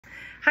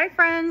Hi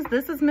friends,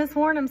 this is Miss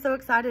Horn. I'm so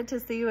excited to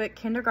see you at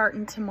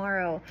kindergarten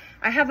tomorrow.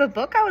 I have a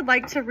book I would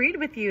like to read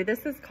with you.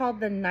 This is called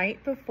The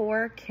Night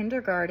Before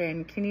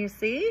Kindergarten. Can you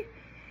see?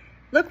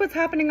 Look what's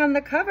happening on the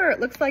cover. It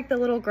looks like the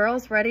little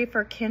girl's ready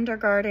for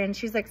kindergarten.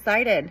 She's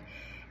excited.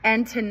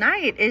 And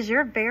tonight is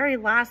your very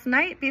last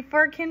night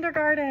before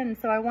kindergarten.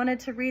 So I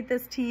wanted to read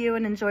this to you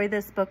and enjoy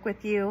this book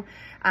with you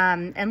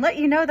and let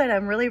you know that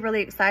I'm really,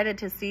 really excited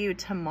to see you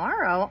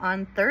tomorrow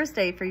on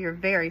Thursday for your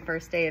very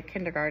first day of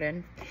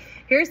kindergarten.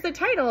 Here's the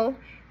title,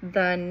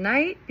 The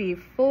Night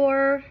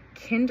Before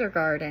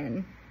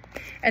Kindergarten.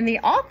 And the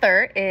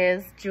author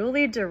is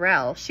Julie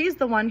Durrell. She's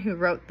the one who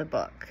wrote the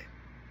book.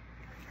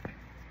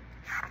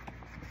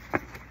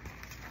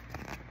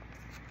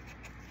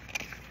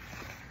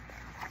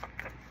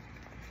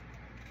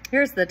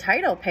 Here's the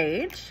title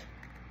page.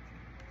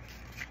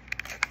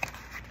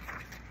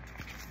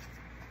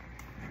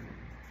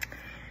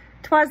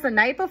 "'Twas the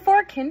night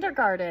before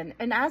kindergarten,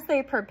 and as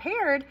they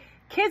prepared,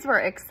 kids were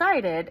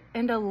excited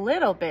and a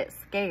little bit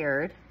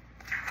scared.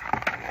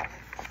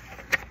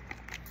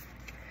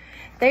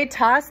 They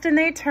tossed and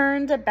they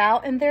turned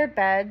about in their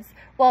beds,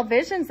 while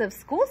visions of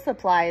school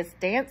supplies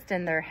danced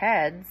in their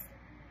heads.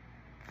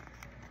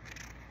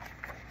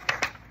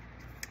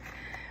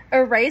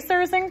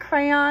 Erasers and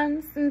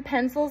crayons and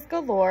pencils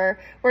galore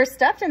were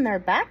stuffed in their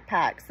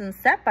backpacks and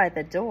set by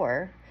the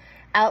door.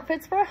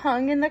 Outfits were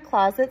hung in the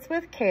closets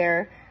with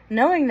care,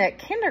 knowing that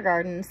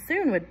kindergarten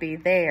soon would be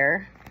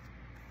there.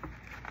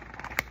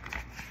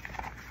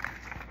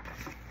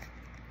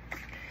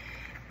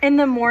 In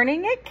the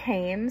morning it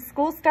came,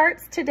 school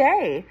starts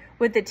today.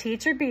 Would the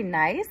teacher be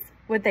nice?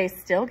 Would they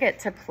still get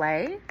to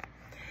play?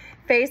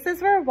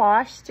 Faces were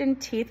washed and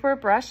teeth were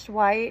brushed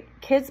white.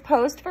 Kids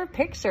posed for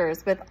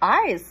pictures with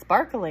eyes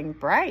sparkling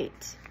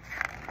bright.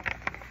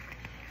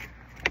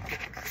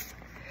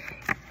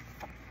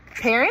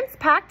 Parents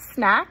packed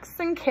snacks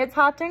and kids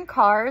hopped in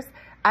cars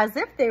as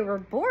if they were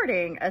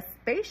boarding a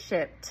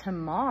spaceship to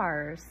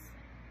Mars.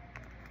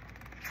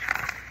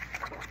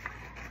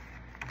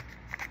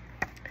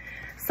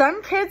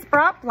 Some kids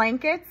brought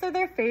blankets or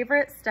their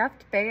favorite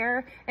stuffed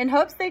bear in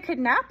hopes they could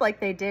nap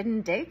like they did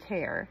in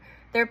daycare.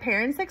 Their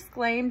parents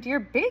exclaimed, "You're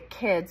big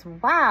kids,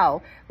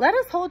 wow. Let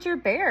us hold your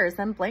bears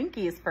and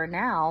blankies for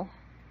now."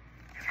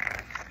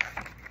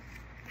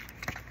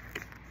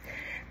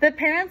 The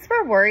parents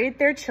were worried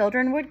their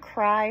children would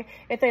cry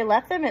if they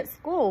left them at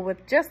school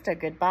with just a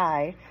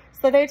goodbye.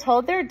 So they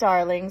told their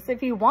darlings,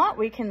 "If you want,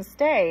 we can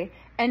stay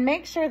and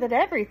make sure that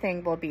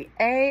everything will be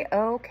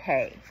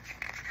A-OK."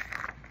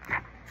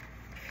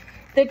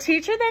 The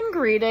teacher then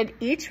greeted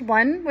each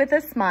one with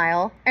a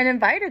smile and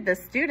invited the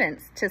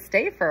students to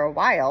stay for a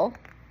while.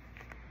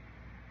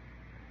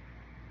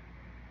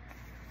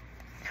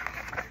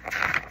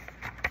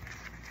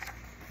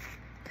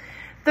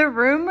 The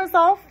room was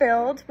all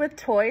filled with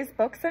toys,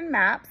 books, and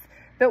maps,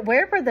 but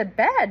where were the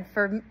beds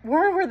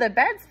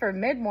for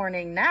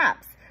mid-morning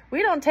naps?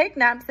 We don't take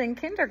naps in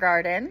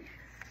kindergarten.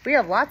 We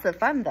have lots of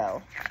fun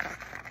though.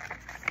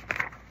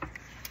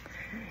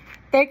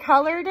 They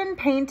colored and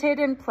painted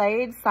and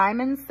played,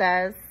 Simon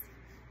Says,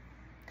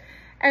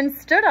 and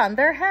stood on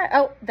their head.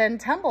 Then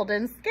tumbled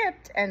and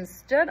skipped and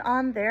stood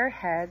on their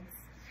heads.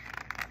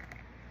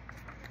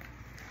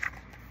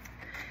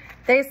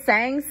 They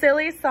sang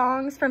silly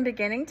songs from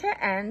beginning to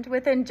end.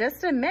 Within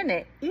just a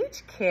minute,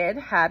 each kid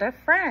had a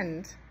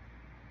friend.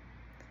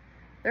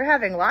 They're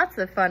having lots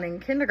of fun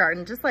in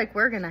kindergarten, just like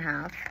we're gonna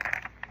have.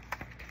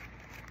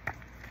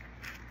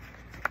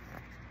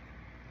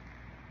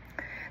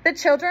 The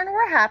children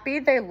were happy.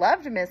 They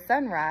loved Miss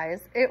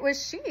Sunrise. It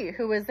was she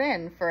who was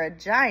in for a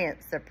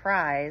giant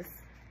surprise.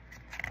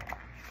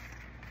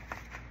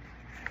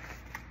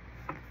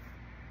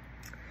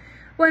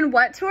 When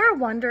what to our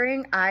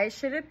wondering eyes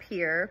should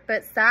appear,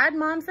 but sad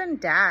moms and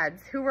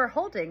dads who were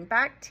holding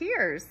back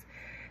tears.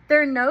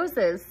 Their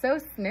noses so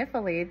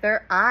sniffly,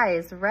 their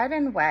eyes red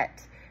and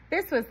wet.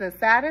 This was the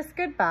saddest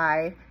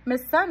goodbye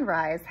Miss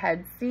Sunrise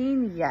had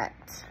seen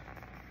yet.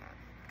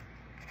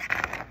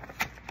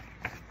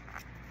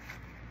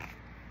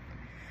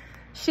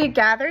 She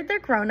gathered the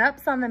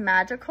grown-ups on the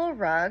magical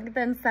rug,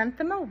 then sent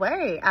them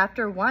away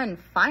after one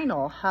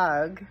final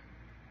hug.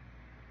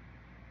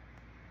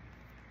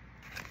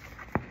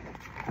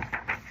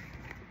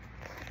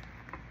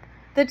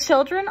 The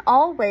children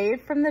all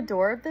waved from the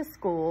door of the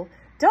school.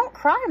 Don't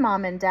cry,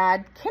 Mom and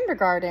Dad.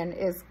 Kindergarten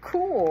is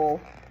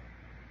cool.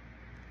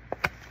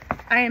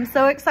 I am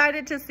so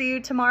excited to see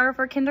you tomorrow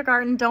for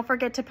kindergarten. Don't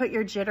forget to put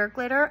your jitter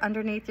glitter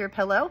underneath your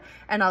pillow,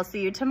 and I'll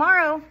see you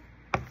tomorrow.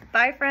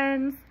 Bye,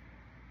 friends.